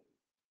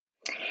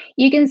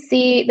 you can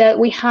see that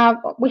we have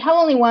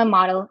only one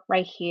model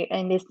right here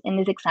in this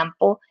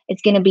example.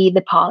 It's going to be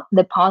the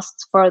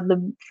posts for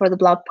the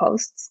blog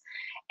posts,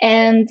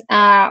 and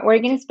we're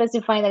going to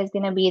specify that it's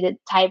going to be the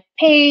type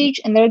page,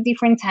 and there are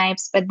different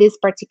types, but this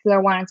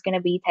particular one is going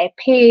to be type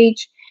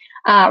page.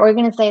 We're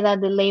going to say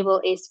that the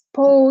label is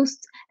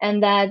post,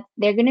 and that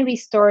they're going to be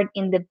stored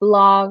in the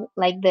blog,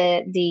 like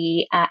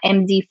the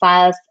MD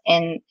files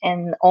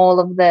and all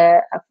of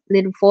the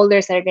little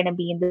folders that are going to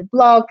be in the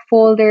blog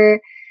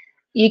folder.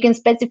 You can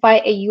specify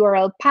a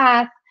URL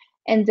path,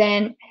 and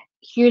then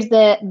here's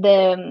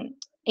the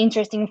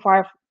interesting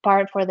part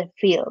for the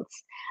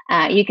fields.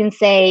 You can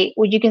say,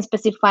 you can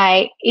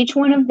specify each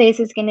one of these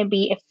is going to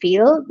be a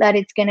field that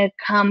it's going to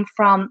come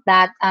from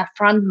that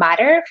front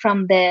matter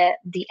from the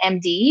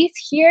MDs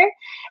here.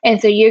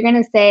 And so you're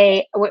going to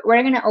say,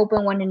 we're going to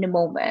open one in a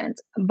moment,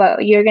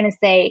 but you're going to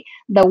say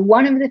the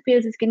one of the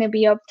fields is going to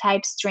be of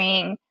type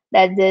string,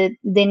 that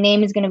the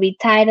name is going to be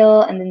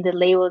title, and then the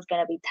label is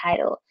going to be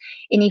title.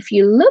 And if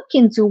you look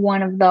into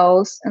one of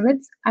those, and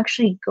let's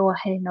actually go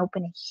ahead and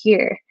open it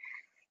here,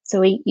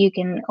 so you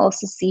can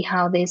also see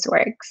how this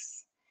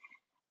works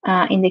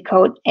in the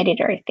code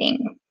editor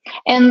thing.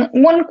 And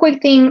one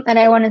quick thing that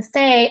I want to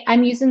say,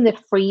 I'm using the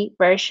free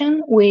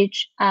version,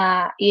 which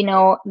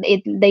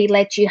they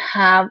let you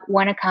have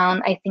one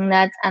account. I think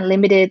that's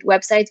unlimited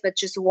websites, but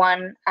just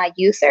one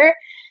user.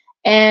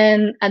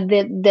 And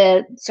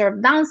the sort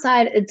of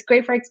downside, it's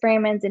great for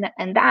experiments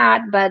and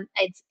that, but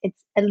it's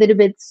a little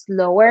bit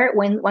slower.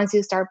 Once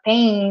you start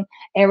paying,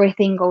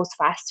 everything goes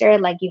faster.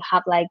 Like you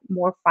have like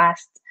more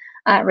fast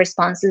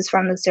responses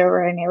from the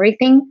server and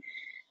everything.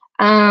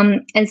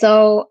 And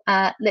so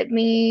let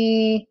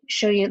me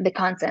show you the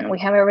content. We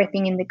have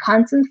everything in the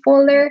content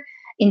folder,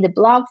 in the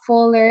blog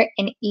folder,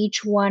 and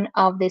each one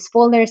of these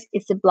folders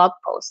is a blog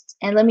post.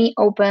 And let me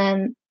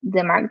open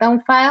the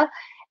markdown file.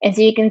 And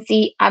so you can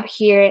see up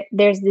here,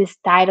 there's this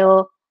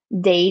title,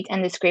 date,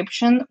 and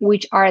description,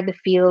 which are the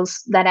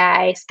fields that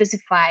I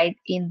specified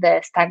in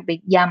the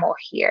stackbit YAML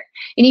here.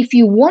 And if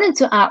you wanted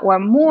to add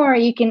one more,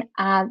 you can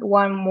add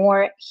one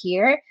more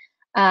here,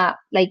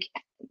 like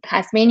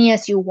as many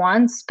as you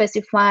want.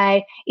 Specify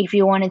if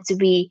you want it to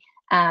be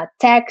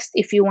text,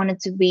 if you want it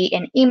to be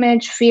an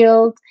image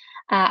field.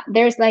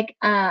 There's like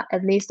a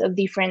list of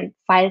different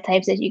file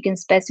types that you can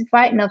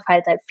specify, not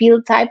file type,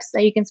 field types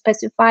that you can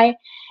specify.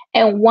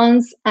 And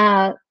once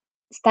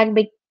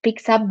Stackbit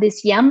picks up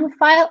this YAML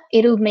file,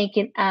 it'll make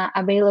it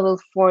available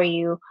for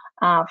you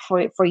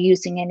for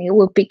using, and it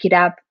will pick it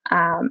up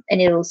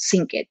and it'll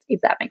sync it, if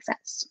that makes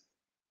sense.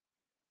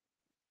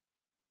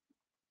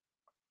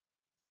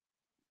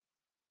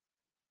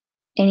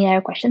 Any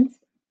other questions?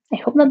 I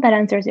hope that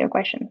answers your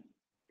question.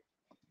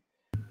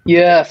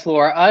 Yeah,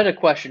 Flor, I had a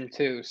question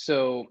too.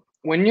 So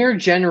when you're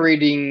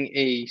generating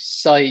a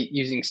site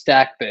using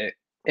Stackbit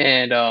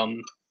and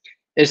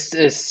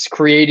it's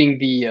creating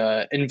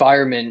the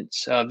environment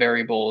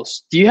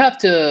variables, do you have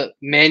to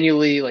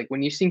manually, like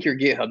when you sync your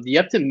GitHub, do you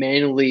have to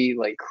manually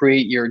like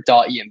create your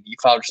 .env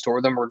file to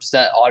store them, or does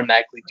that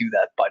automatically do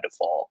that by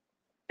default?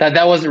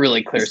 That wasn't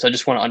really clear, so I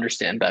just want to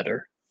understand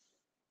better.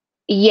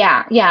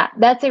 Yeah,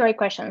 that's a great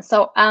question.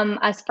 So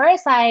as far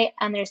as I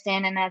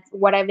understand, and that's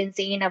what I've been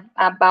seeing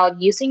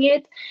about using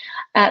it,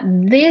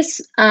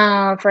 this,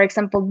 for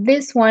example,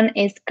 this one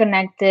is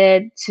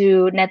connected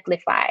to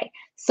Netlify.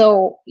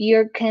 So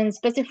you can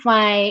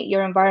specify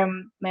your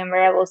environment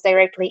variables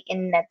directly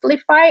in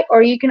Netlify,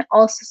 or you can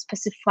also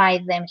specify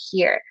them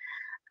here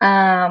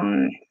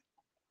in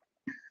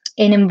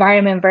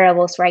environment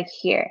variables right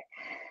here.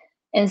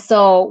 And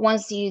so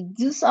once you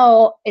do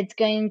so, it's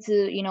going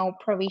to,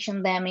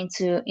 provision them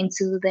into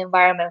the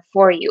environment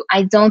for you.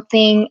 I don't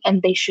think,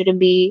 and they shouldn't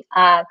be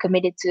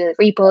committed to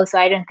repo, so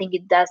I don't think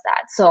it does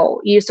that.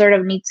 So you sort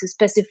of need to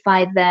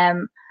specify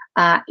them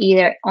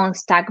either on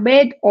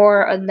Stackbit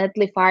or on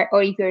Netlify,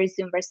 or if you're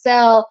using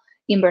Vercel,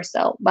 in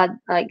Brazil, but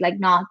like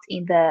not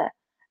in the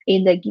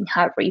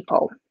GitHub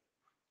repo.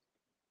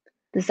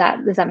 Does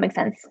that make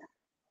sense?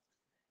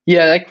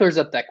 Yeah, that clears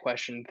up that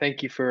question.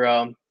 Thank you for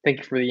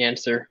the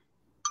answer.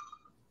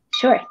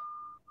 Sure.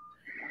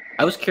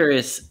 I was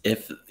curious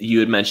if you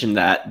had mentioned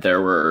that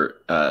there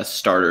were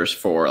starters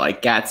for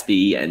like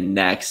Gatsby and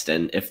Next,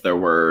 and if there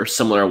were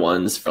similar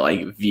ones for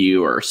like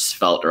Vue or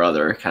Svelte or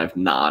other kind of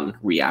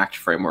non-React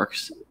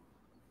frameworks.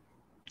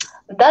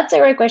 That's a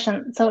great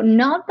question. So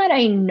not that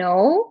I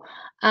know.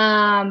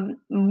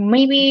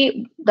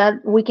 Maybe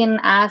that we can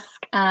ask.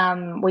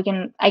 I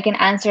can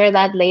answer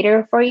that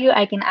later for you.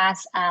 I can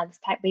ask the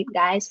Stackbit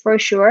guys for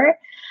sure.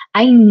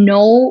 I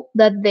know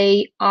that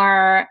they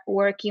are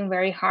working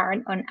very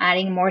hard on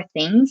adding more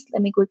things.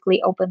 Let me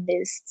quickly open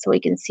this so we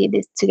can see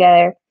this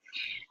together.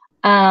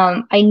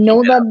 I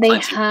know that they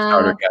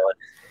have.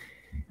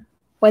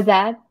 What's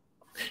that?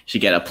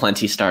 Should get a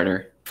Plenty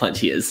starter.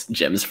 Plenty is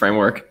Jim's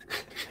framework.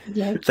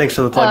 Yes. Thanks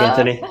for the plug,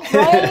 Anthony.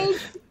 Right?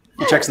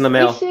 Checks in the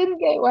mail. We should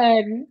get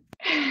one.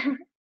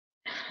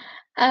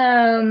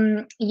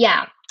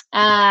 Yeah.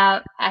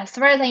 As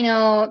far as I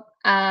know,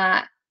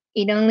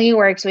 it only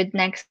works with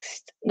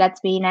Next,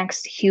 Gatsby,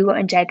 Next, Hugo,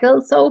 and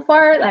Jekyll so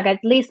far, like at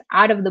least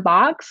out of the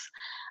box.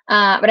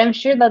 But I'm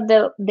sure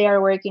that they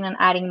are working on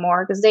adding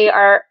more, because they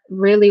are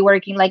really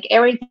working. Like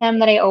every time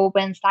that I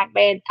open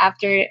Stackbit,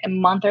 after a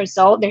month or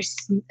so, there's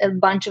a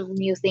bunch of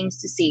new things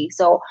to see.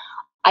 So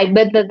I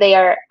bet that they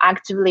are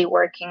actively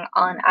working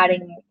on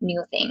adding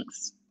new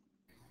things.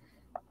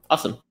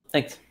 Awesome.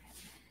 Thanks.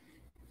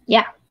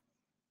 Yeah.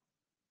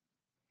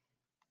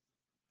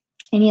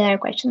 Any other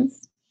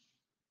questions?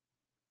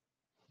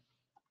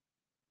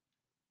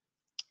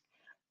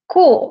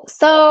 Cool.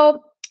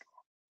 So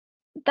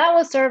that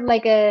was sort of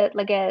like a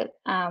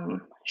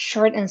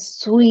short and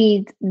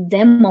sweet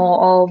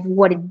demo of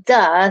what it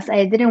does.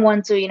 I didn't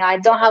want to, I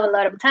don't have a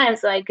lot of time,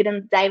 so I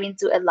couldn't dive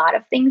into a lot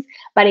of things.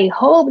 But I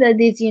hope that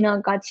this,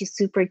 got you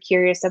super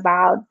curious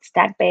about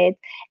Stackbit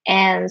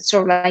and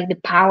sort of like the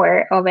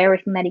power of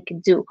everything that it can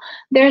do.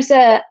 There's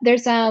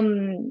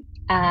YouTube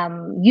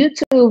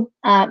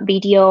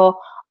video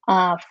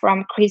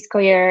from Chris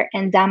Coyier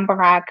and Dan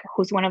Barak,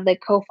 who's one of the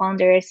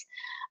co-founders.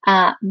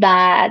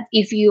 That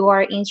if you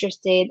are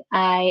interested,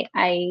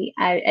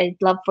 I'd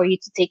love for you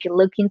to take a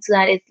look into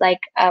that. It's like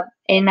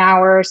an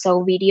hour or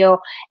so video,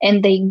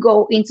 and they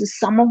go into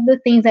some of the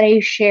things that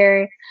I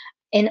share,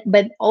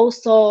 but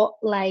also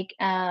like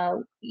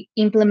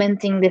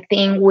implementing the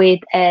thing with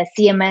a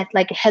CMS,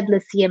 like a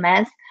headless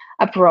CMS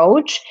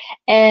approach.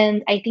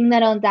 And I think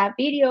that on that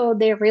video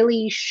they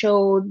really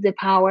showed the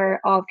power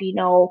of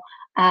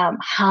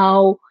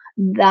how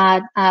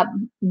that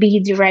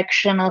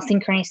bi-directional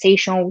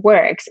synchronization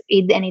works.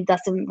 And it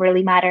doesn't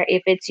really matter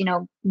if it's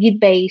Git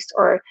based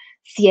or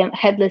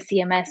headless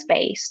CMS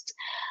based.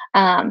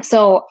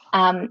 So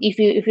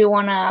if you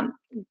want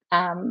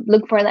to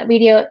look for that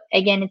video,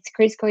 again, it's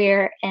Chris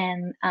Coyier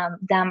and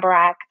Dan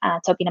Barak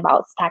talking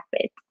about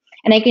Stackbit,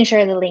 and I can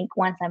share the link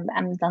once I'm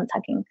done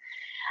talking.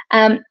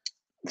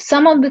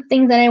 Some of the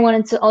things that I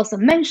wanted to also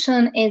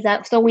mention is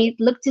that, so we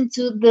looked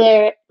into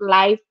the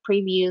live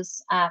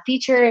previews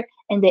feature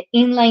and the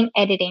inline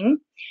editing.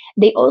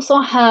 They also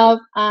have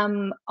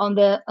on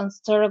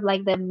sort of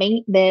like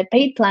the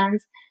paid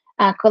plans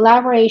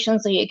collaboration,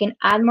 so you can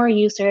add more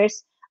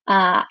users,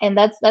 and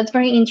that's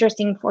very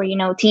interesting for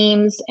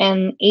teams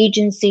and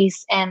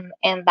agencies, and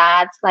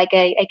that's like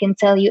I can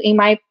tell you, in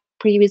my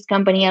previous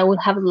company I would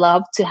have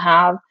loved to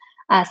have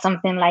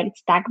something like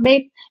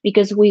Stackbit,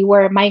 because we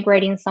were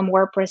migrating some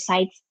WordPress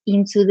sites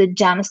into the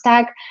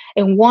Jamstack,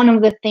 and one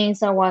of the things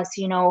that was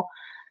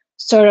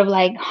sort of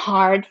like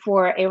hard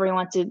for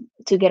everyone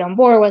to get on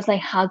board was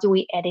like, how do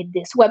we edit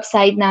this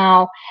website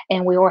now?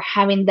 And we were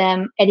having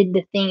them edit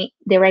the thing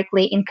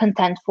directly in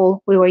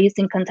Contentful. We were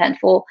using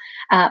Contentful,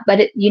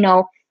 but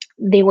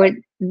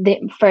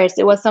first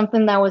it was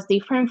something that was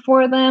different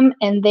for them,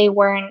 and they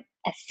weren't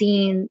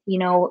seeing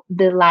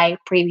the live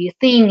preview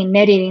thing and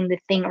editing the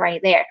thing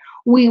right there.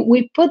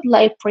 We put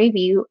live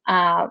preview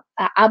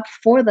up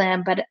for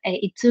them, but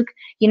it took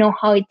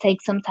how it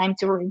takes some time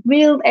to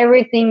rebuild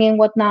everything and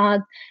whatnot.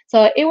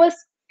 So it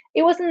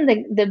wasn't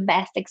the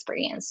best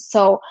experience.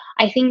 So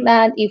I think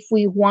that if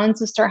we want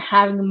to start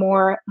having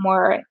more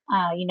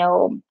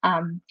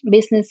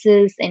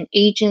businesses and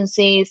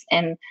agencies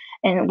and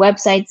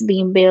websites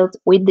being built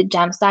with the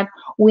Jamstack,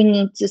 we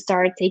need to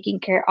start taking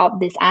care of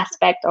this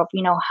aspect of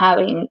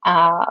having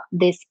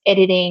this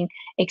editing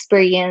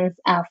experience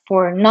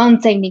for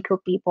non-technical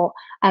people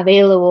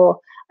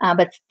available,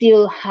 but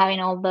still having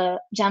all the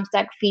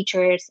Jamstack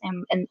features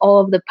and all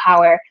of the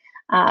power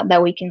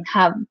that we can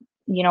have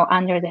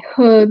under the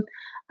hood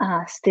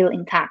still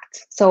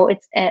intact. So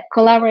it's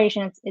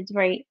collaboration. It's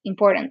very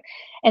important.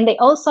 And they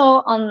also,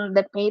 on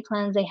the paid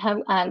plans, they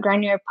have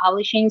granular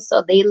publishing,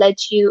 so they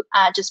let you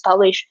just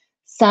publish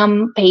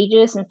some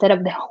pages instead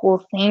of the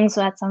whole thing.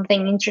 So that's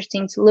something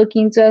interesting to look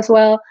into as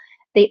well.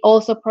 They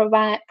also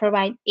provide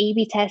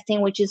A/B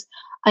testing, which is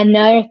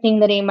another thing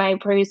that in my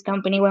previous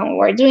company, when we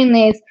were doing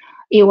this,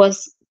 it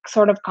was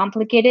sort of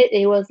complicated.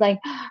 It was like,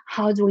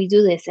 how do we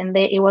do this? And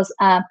it was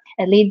a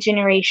lead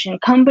generation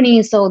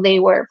company, so they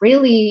were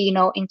really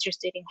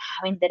interested in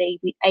having that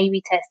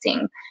A/B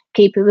testing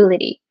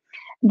capability.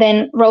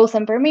 Then roles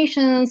and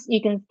permissions, you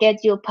can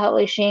schedule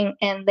publishing,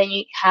 and then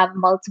you have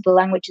multiple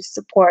languages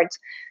support.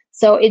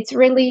 So it's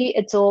really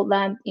a tool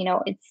that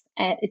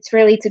it's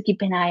really to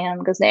keep an eye on,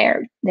 because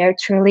they're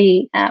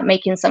truly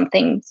making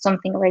something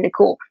really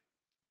cool.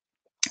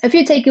 A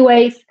few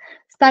takeaways: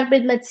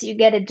 Stackbit lets you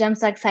get a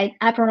Jamstack site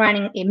up and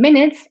running in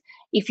minutes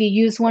if you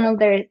use one of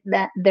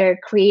their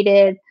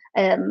created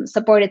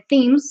supported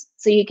themes,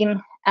 so you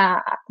can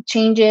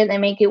change it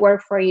and make it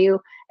work for you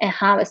and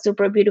have a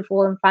super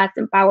beautiful and fast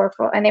and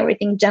powerful and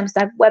everything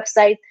Jamstack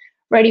website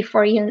ready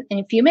for you in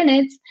a few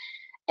minutes.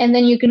 And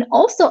then you can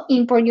also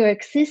import your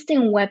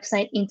existing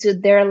website into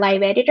their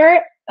live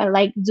editor,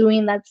 like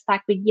doing that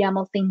stackbit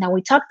YAML thing that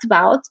we talked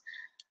about.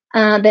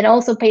 Then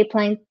also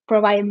Payplane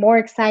provide more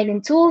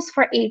exciting tools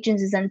for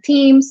agencies and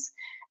teams.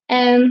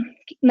 And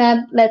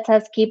that lets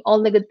us keep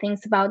all the good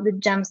things about the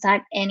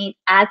Jamstack, and it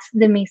adds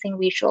the amazing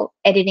visual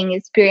editing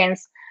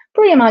experience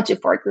pretty much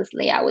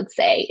effortlessly, I would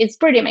say. It's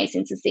pretty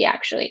amazing to see,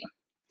 actually.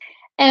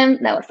 And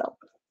that was all.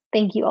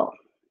 Thank you all.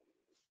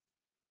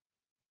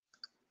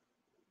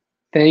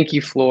 Thank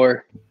you,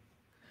 Flor.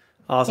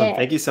 Awesome. Yeah.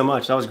 Thank you so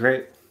much. That was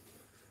great.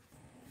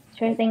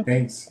 Sure thing.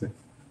 Thanks.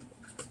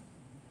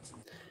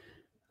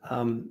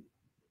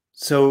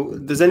 So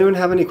does anyone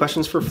have any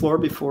questions for Flor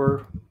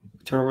before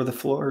we turn over the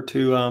floor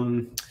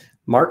to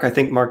Mark? I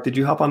think, Mark, did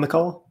you hop on the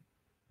call?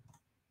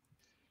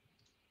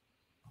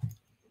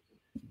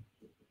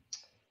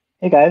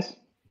 Hey, guys.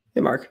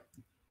 Hey, Mark.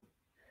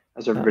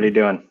 How's everybody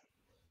doing?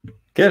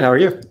 Good. How are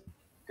you?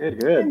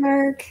 Good. Hi,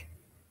 Mark.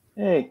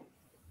 Hey.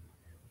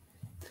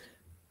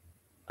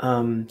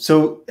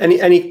 So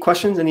any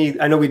questions?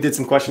 I know we did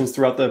some questions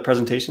throughout the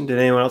presentation. Did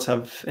anyone else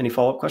have any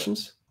follow-up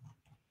questions?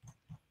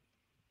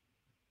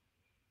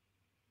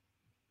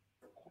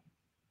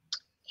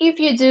 If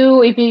you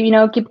do, if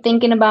you keep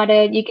thinking about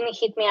it, you can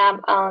hit me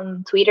up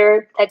on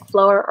Twitter,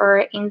 TechFlor,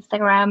 or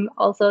Instagram,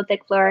 also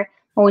TechFlor.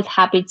 Always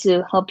happy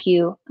to help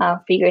you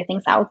figure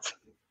things out.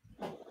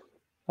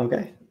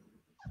 Okay.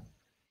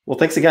 Well,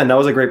 thanks again. That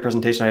was a great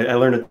presentation. I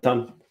learned a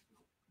ton.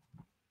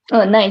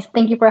 Oh, nice.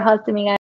 Thank you for hosting me, guys.